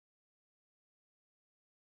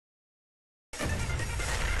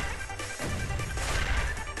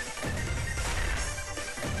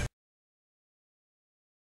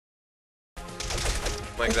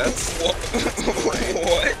Like that's great.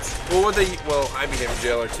 What? Well, I became a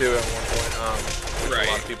jailer too at one point. Right.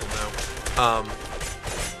 A lot of people know.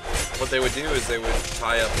 What they would do is they would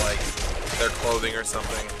tie up like their clothing or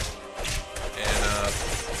something, and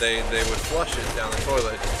they would flush it down the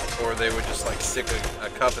toilet, or they would just like stick a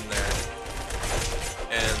cup in there,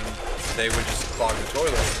 and they would just clog the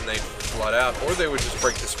toilet and they'd flood out, or they would just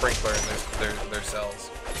break the sprinkler in their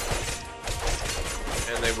cells,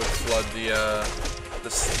 and they would flood the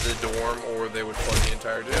dorm, or they would flood the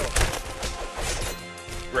entire jail.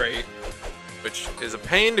 Right. Which is a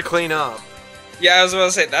pain to clean up. Yeah, I was about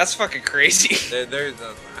to say, that's fucking crazy.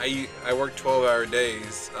 I worked 12-hour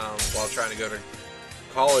days while trying to go to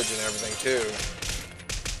college and everything too,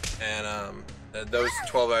 and those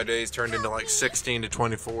 12-hour days turned into like 16 to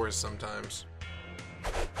 24s sometimes.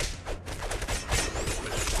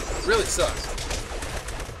 Which really sucked.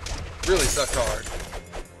 Really sucked hard.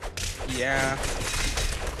 Yeah.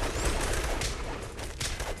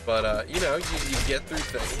 But, you know, you get through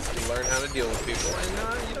things, you learn how to deal with people, and,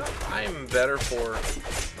 you know, I'm better for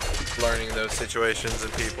learning those situations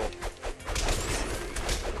and people.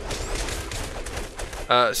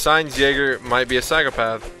 Signs Jaeger might be a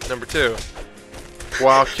psychopath. Number 2.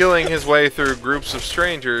 While killing his way through groups of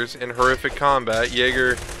strangers in horrific combat,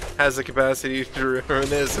 Jaeger has the capacity to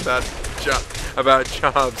reminisce about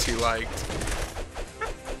jobs he liked.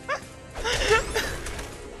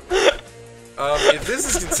 If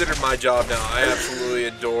this is considered my job now, I absolutely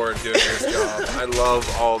adore doing this job. I love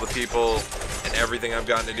all the people and everything I've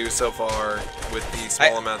gotten to do so far with the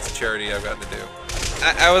small amounts of charity I've gotten to do.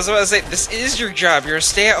 I was about to say, this is your job. You're a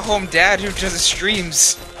stay-at-home dad who does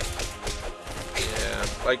streams. Yeah,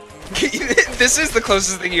 like... This is the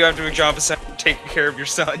closest thing you have to a job besides taking care of your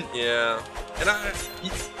son. Yeah. And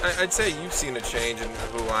I'd say you've seen a change in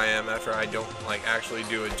who I am after I don't, like, actually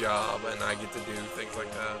do a job and I get to do things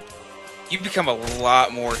like that. You've become a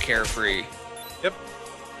lot more carefree. Yep.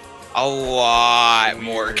 A lot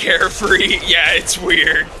more carefree. Yeah, it's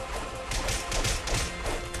weird.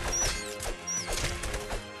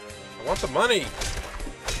 I want the money.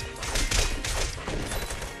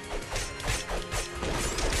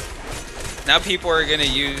 Now people are gonna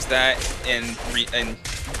use that and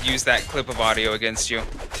use that clip of audio against you.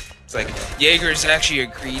 It's like, Jaeger's actually a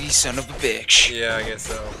greedy son of a bitch. Yeah, I guess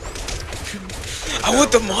so. I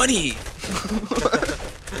want the money.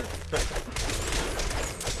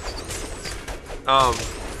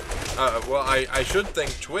 Well, I should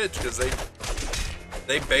thank Twitch because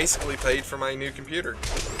they basically paid for my new computer.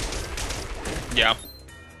 Yeah.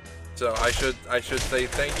 So I should say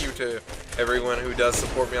thank you to everyone who does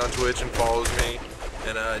support me on Twitch and follows me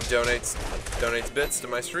and donates bits to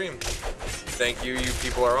my stream. Thank you, you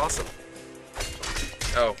people are awesome.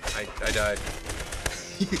 Oh, I died.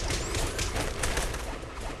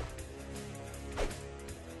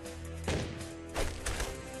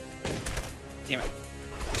 Damn it.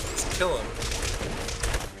 Let's kill him.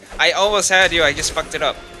 I almost had you, I just fucked it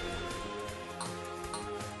up.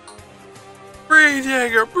 Breathe,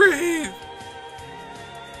 Jaeger, breathe!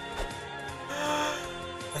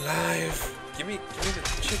 Alive. Give me the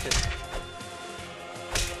chicken.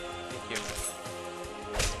 Thank you.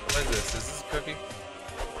 What is this? Is this a cookie?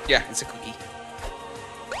 Yeah, it's a cookie.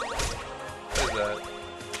 What is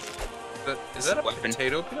that? Is that a weapon.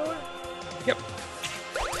 Potato peeler? Yep.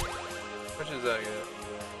 How much is that get?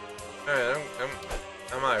 Alright,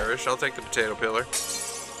 I'm Irish. I'll take the potato peeler.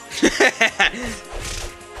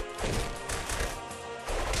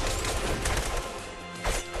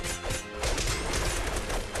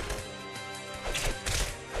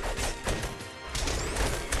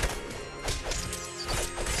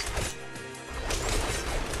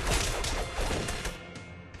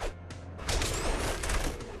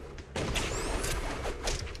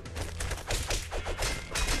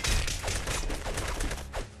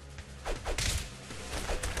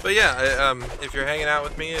 But yeah, if you're hanging out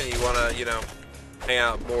with me and you wanna, you know, hang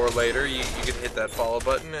out more later, you can hit that follow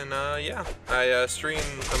button. And yeah, I stream.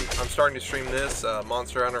 I'm starting to stream this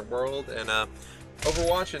Monster Hunter World and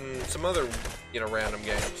Overwatch and some other, you know, random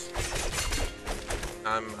games.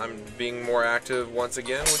 I'm being more active once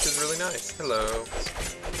again, which is really nice. Hello.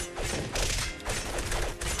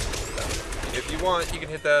 If you want, you can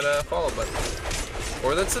hit that follow button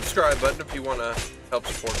or that subscribe button if you want to help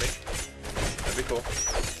support me. That'd be cool.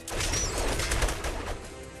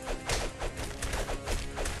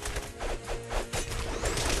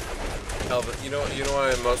 Hell, but you know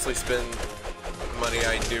what I mostly spend money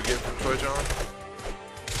I do get from Twitch on?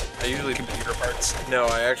 I usually computer parts. No,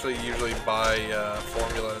 I actually usually buy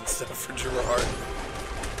formula and stuff for Gerard.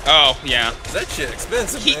 Oh, yeah. That shit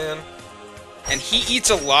expensive, man. And he eats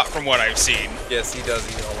a lot from what I've seen. Yes, he does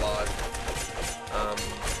eat a lot.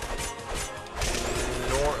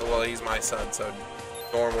 Well, he's my son, so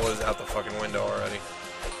normal is out the fucking window already.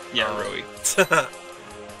 Yeah, really.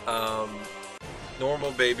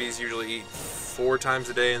 Normal babies usually eat 4 times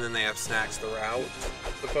a day, and then they have snacks throughout.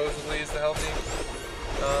 Supposedly, is the healthy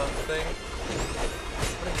thing.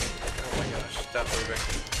 Oh my gosh! Stop moving.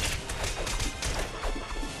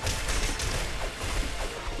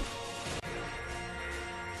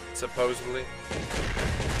 Supposedly.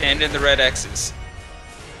 Stand in the red X's.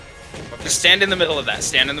 Okay. Just stand in the middle of that.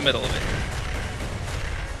 Stand in the middle of it.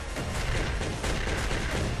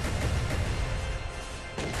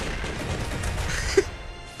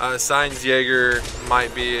 Signs Jaeger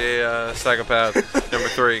might be a psychopath. Number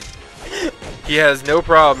 3. He has no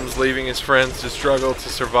problems leaving his friends to struggle to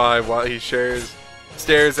survive while he stares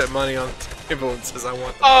at money on the table and says, "I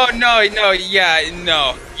want them." Oh, no,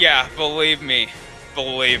 yeah, believe me,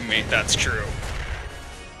 that's true.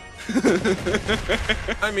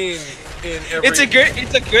 I mean, in every... It's a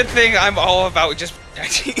good thing I'm all about just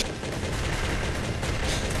protecting.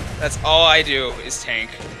 That's all I do is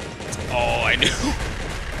tank. That's all I do.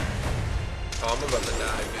 Oh, I'm about to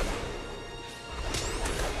die again.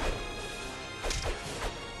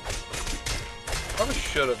 Probably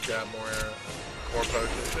should have grabbed more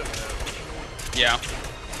potions, shouldn't have. Yeah.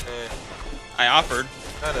 I offered.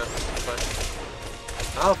 I know. It's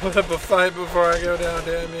fine. I'll put up a fight before I go down,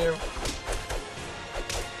 damn you.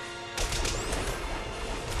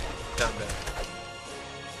 Down, down.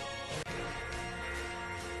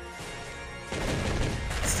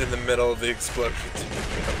 It's in the middle of the explosion.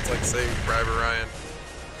 It's like Saving Private Ryan.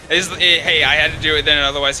 Hey, I had to do it then,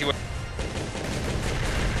 otherwise he would.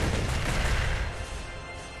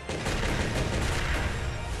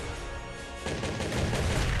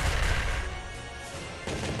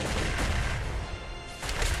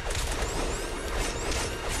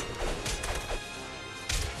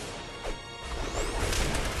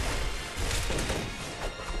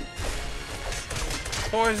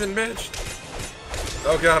 Poison, bitch!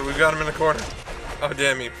 Oh god, we've got him in the corner. Oh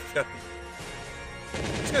damn you.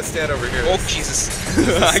 Just gonna stand over here. Oh Jesus.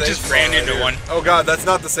 I just ran into one. Oh god, that's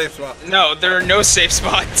not the safe spot. No, there are no safe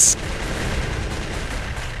spots.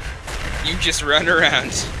 You just run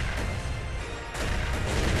around.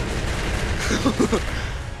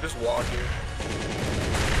 Just walk here.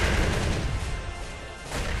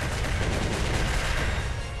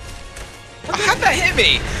 How'd that hit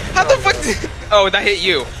me? How the fuck did... Oh, that hit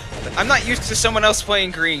you. I'm not used to someone else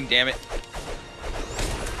playing green, damn it.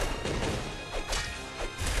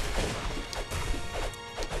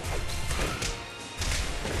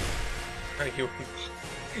 Are you...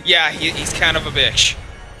 Yeah, he's kind of a bitch.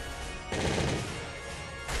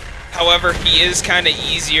 However, he is kind of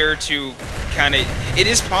easier to it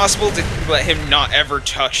is possible to let him not ever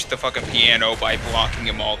touch the fucking piano by blocking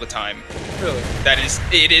him all the time. Really?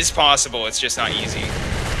 It is possible, it's just not easy.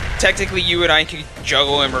 Technically, you and I could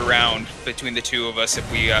juggle him around between the two of us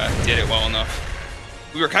if we did it well enough.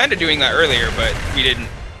 We were kind of doing that earlier, but we didn't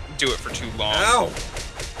do it for too long. Ow!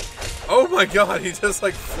 Oh my god, he does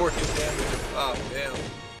like 40 damage a pop, damn.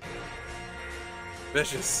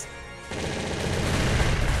 Vicious.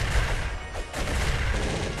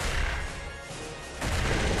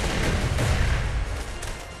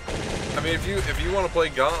 I mean, if you want to play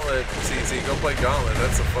Gauntlet, CZ, go play Gauntlet.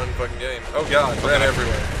 That's a fun fucking game. Oh god, red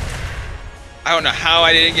everywhere. I don't know how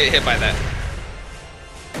I didn't get hit by that.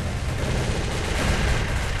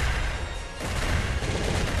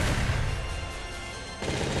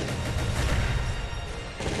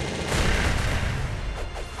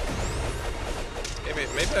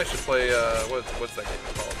 Maybe I should play, what's that game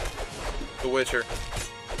called? The Witcher.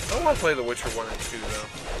 I don't want to play The Witcher 1 and 2, though.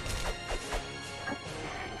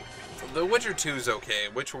 The Witcher 2 is okay.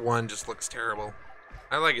 Witcher 1 just looks terrible.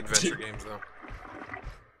 I like adventure games, though.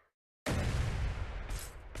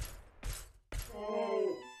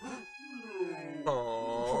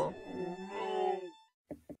 Aww.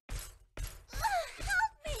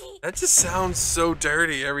 That just sounds so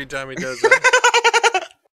dirty every time he does that.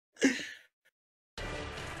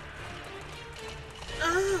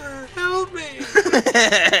 Help me!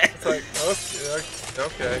 It's like,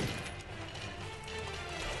 okay.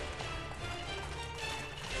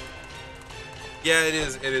 Yeah, it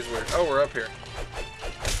is weird. Oh, we're up here.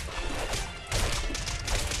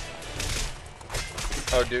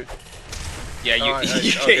 Oh, dude. Yeah, you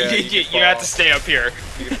okay, you have to stay up here.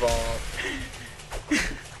 You can fall off.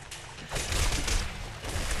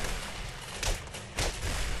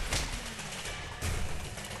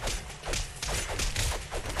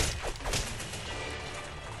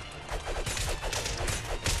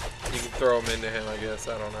 throw them into him, I guess.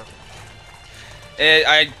 I don't know.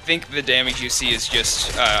 I think the damage you see is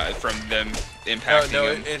just from them impacting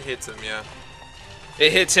No, him. it hits him, yeah.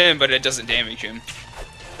 It hits him, but it doesn't damage him.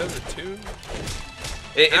 Does it too?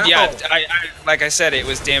 Yeah, like I said, it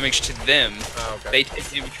was damage to them. Oh, okay. They take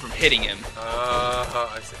damage from hitting him.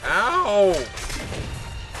 I see. Ow!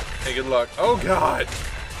 Hey, good luck. Oh, God!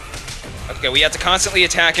 Okay, we have to constantly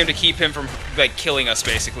attack him to keep him from, like, killing us,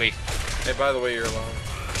 basically. Hey, by the way, you're alone.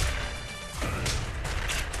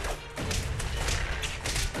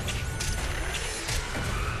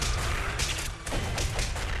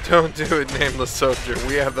 Don't do it, Nameless Soldier.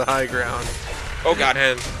 We have the high ground. Oh, God.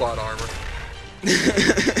 And plot armor.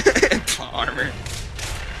 Plot armor.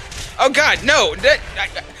 Oh, God, no!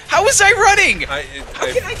 How was I running? How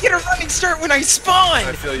can I get a running start when I spawn?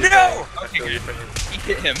 I feel your No! pain. I feel your pain. He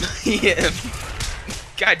hit him. He hit him.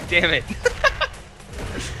 God damn it.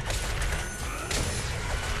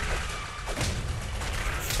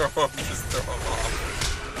 Throw him, just throw him off.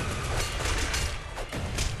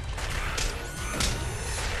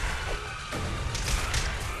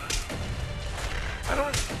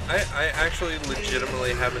 I actually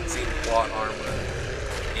legitimately haven't seen plot armor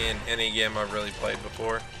in any game I've really played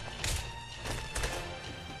before.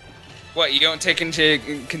 What, you don't take into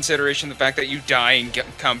consideration the fact that you die and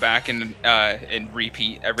come back and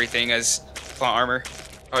repeat everything as plot armor?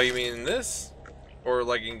 Oh, you mean in this? Or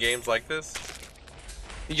like in games like this?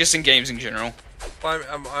 Just in games in general. Well,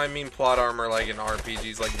 I mean plot armor like in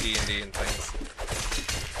RPGs like D&D and things.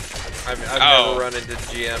 I've never run into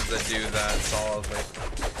GMs that do that solidly.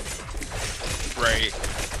 Right.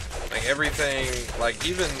 Like everything, like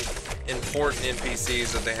even important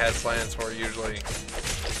NPCs that they had plans for usually,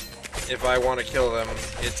 if I want to kill them,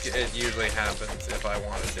 it usually happens if I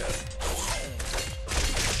want it dead.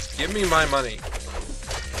 Give me my money.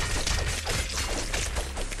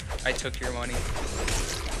 I took your money.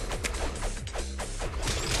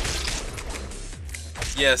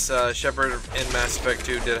 Yes, Shepard in Mass Effect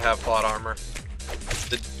 2 did have plot armor.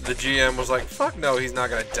 The GM was like, fuck no, he's not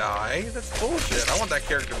gonna die. That's bullshit. I want that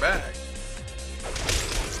character back.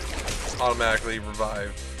 Automatically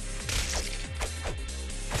revived.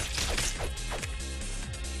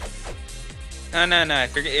 No.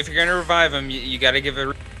 If you're gonna revive him, you gotta give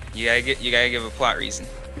a plot reason.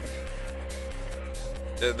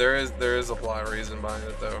 There is a plot reason behind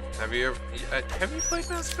it though. Have you played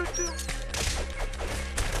Mass Effect 2?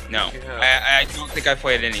 No, I don't think I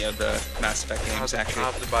played any of the Mass Effect games, actually.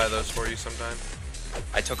 I'll have to buy those for you sometime.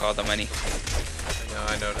 I took all the money. I know,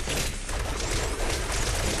 I noticed.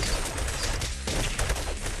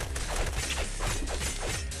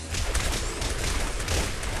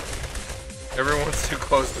 Everyone's too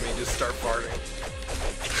close to me, just start farting.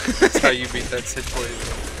 That's how you beat that situation.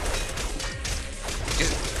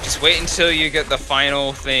 Just wait until you get the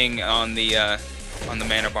final thing on the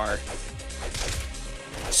mana bar.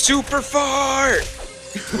 Super fart!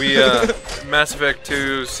 We, Mass Effect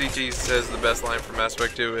 2, CT says the best line from Mass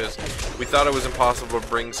Effect 2 is, we thought it was impossible to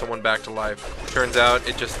bring someone back to life. Turns out,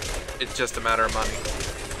 it's just a matter of money.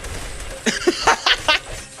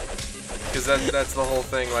 Because that's the whole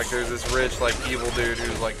thing, like, there's this rich, like, evil dude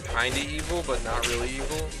who's, like, kinda evil, but not really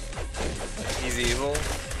evil. He's evil.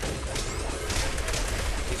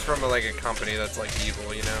 He's from, like, a company that's, like,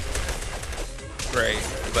 evil, you know? Right.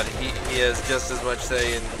 But he has just as much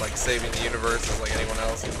say in like saving the universe as like anyone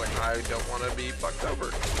else. He's like, I don't want to be fucked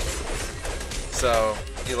over. So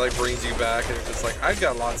he like brings you back and it's just like, I've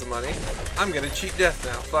got lots of money. I'm gonna cheat death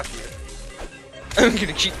now. Fuck you. I'm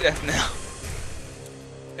gonna cheat death now.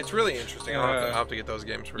 It's really interesting. I'll have to get those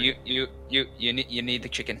games for you. You need the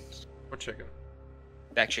chicken. What chicken?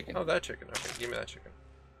 That chicken. Oh, that chicken. Okay, give me that chicken.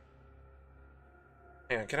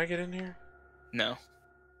 Hang on, can I get in here? No.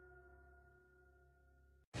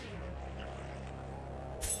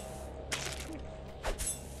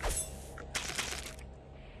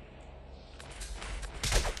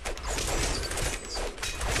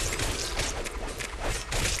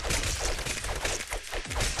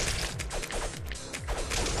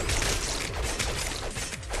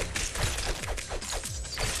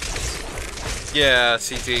 Yeah,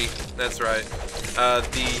 CT. That's right. What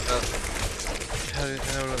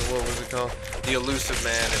was it called? The Elusive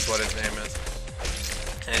Man is what his name is.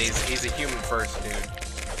 And he's a human first dude.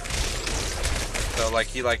 So like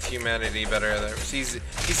he likes humanity better than he's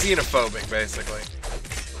xenophobic basically.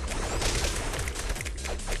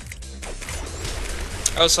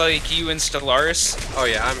 Oh, so like you and Stellaris? Oh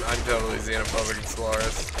yeah, I'm totally xenophobic in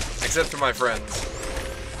Stellaris. Except to my friends.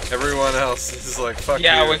 Everyone else is like, fuck you.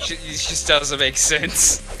 Yeah, which just doesn't make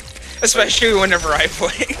sense. Especially whenever I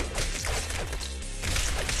play.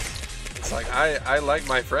 I like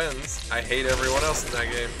my friends. I hate everyone else in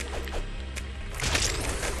that game.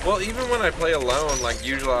 Well, even when I play alone, like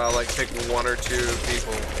usually I'll like pick one or two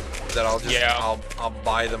people that I'll just I'll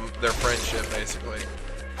buy them their friendship basically.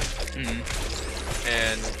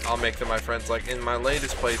 And I'll make them my friends. Like in my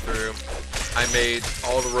latest playthrough, I made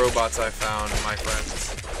all the robots I found my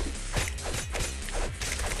friends.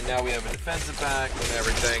 And now we have a defensive pack and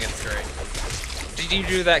everything. It's great. Did you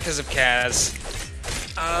do that because of Kaz?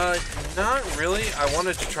 Not really. I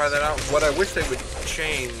wanted to try that out. What I wish they would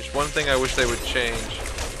change, one thing I wish they would change.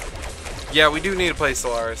 Yeah, we do need to play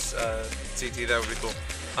Solaris, CT, that would be cool.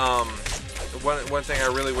 One thing I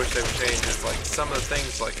really wish they would change is like some of the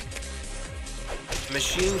things like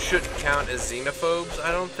machines shouldn't count as xenophobes,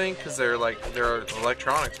 I don't think, because they're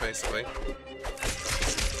electronics basically.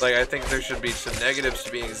 Like I think there should be some negatives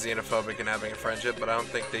to being xenophobic and having a friendship, but I don't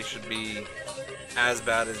think they should be as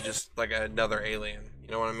bad as just like another alien.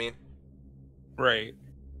 You know what I mean? Right.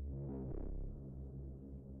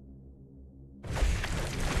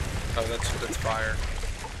 Oh, that's fire.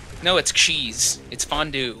 No, it's cheese. It's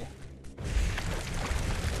fondue.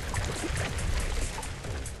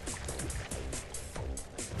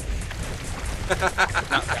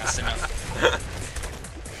 Not fast enough.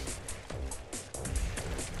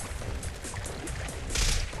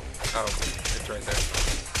 Oh, it's right there.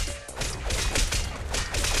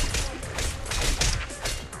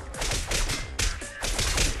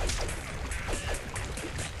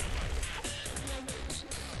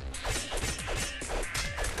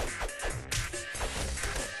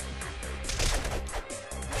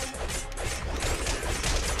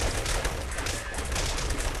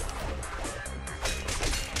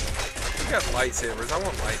 Got lightsabers. I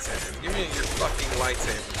want lightsabers. Give me your fucking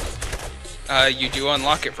lightsaber. You do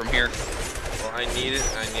unlock it from here. Well, I need it.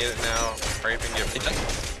 I need it now. Hurry up and give it.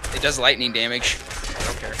 It does lightning damage. I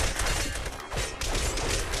don't care. It's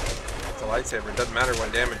a lightsaber. It doesn't matter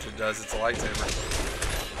what damage it does. It's a lightsaber.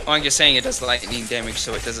 Oh, I'm just saying it does lightning damage,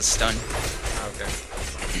 so it does a stun. Okay.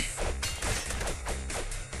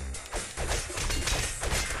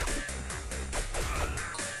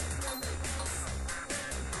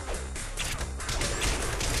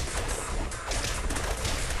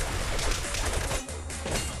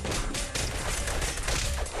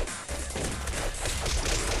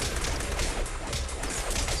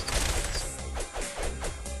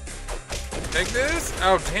 Take this?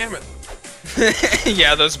 Oh, damn it.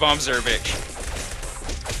 Yeah, those bombs are a bitch.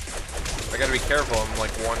 I gotta be careful. I'm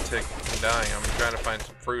like one tick from dying. I'm trying to find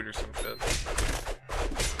some fruit or some shit.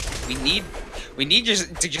 We need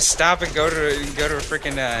just to just stop and go to a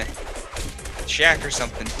freaking shack or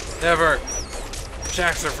something. Never.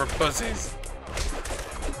 Shacks are for pussies.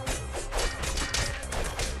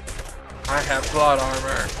 I have plot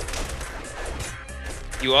armor.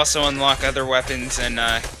 You also unlock other weapons and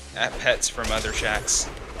pets from other shacks.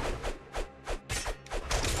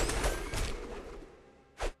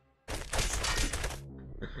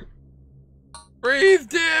 Breathe,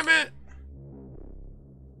 damn it!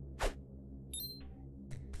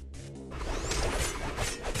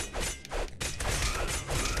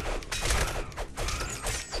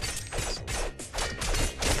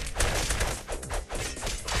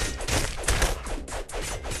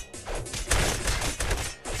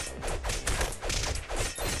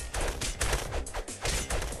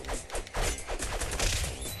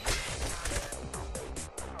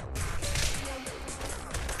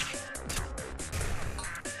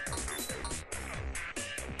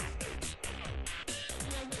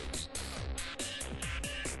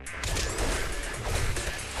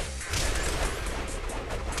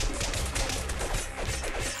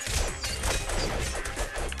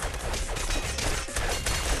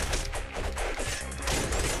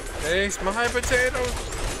 Taste my potatoes.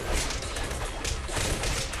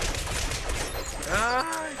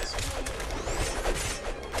 Nice.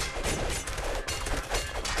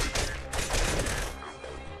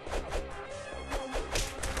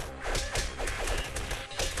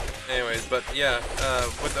 Anyways, but yeah,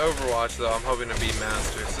 with Overwatch though, I'm hoping to be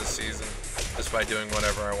masters this season, just by doing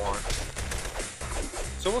whatever I want.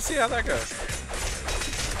 So we'll see how that goes.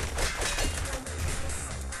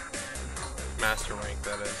 Master rank,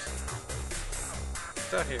 that is.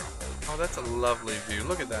 What's out here? Oh, that's a lovely view.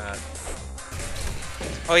 Look at that.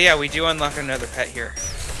 Oh yeah, we do unlock another pet here.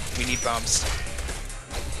 We need bombs.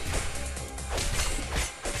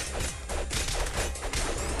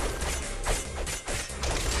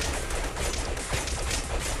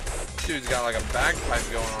 Dude's got like a bagpipe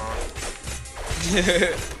going on.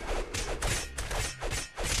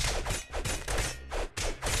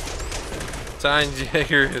 Stein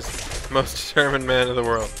Jaeger is most determined man in the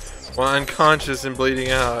world. while unconscious and bleeding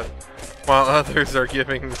out, while others are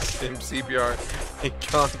giving him CPR. He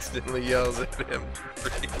constantly yells at him to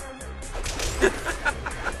breathe.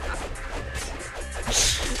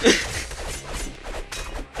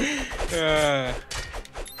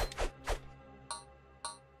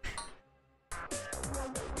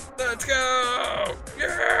 Let's go!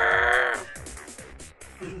 Yeah!